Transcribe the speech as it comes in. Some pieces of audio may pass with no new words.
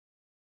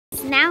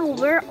guys, now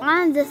we're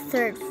on the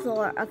 3rd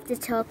floor of the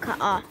Toca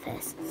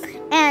office,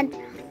 and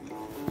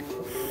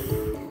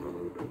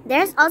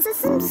there's also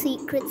some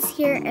secrets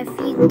here. If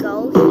you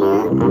go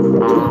here to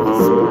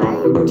this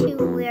part,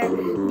 to where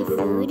the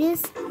food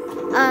is,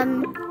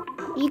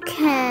 you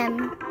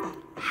can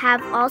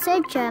have also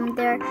a gem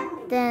there,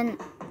 then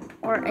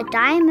or a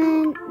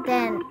diamond.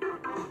 Then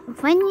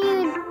when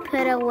you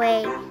put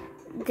away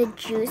the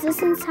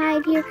juices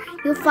inside here,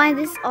 you'll find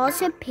this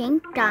also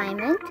pink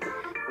diamond.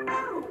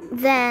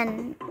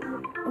 Then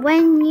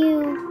when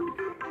you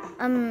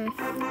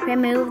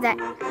remove that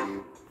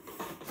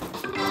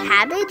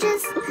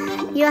cabbages,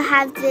 you'll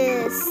have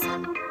this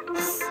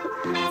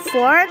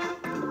fork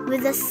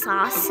with a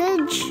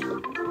sausage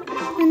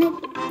in it.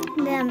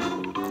 Then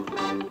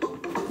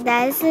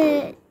that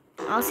is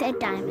also a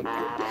diamond.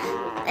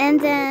 And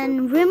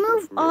then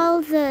remove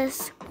all the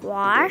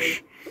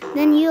squash.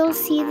 Then you'll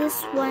see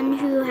this one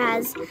who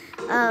has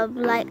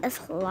like a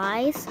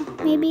slice,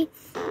 maybe.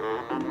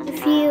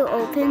 If you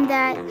open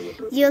that,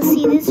 you'll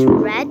see this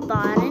red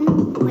button.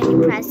 When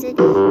you press it,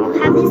 you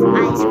have this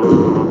ice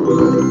cream.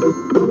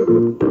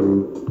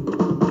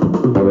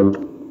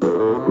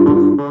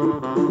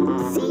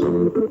 See?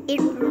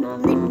 It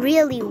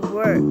really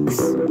works.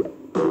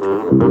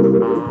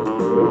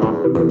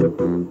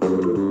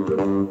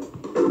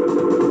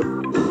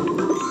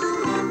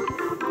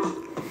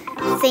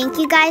 Thank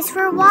you guys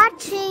for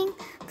watching.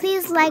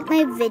 Please like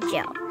my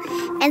video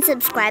and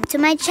subscribe to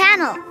my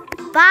channel.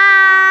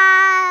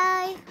 Bye!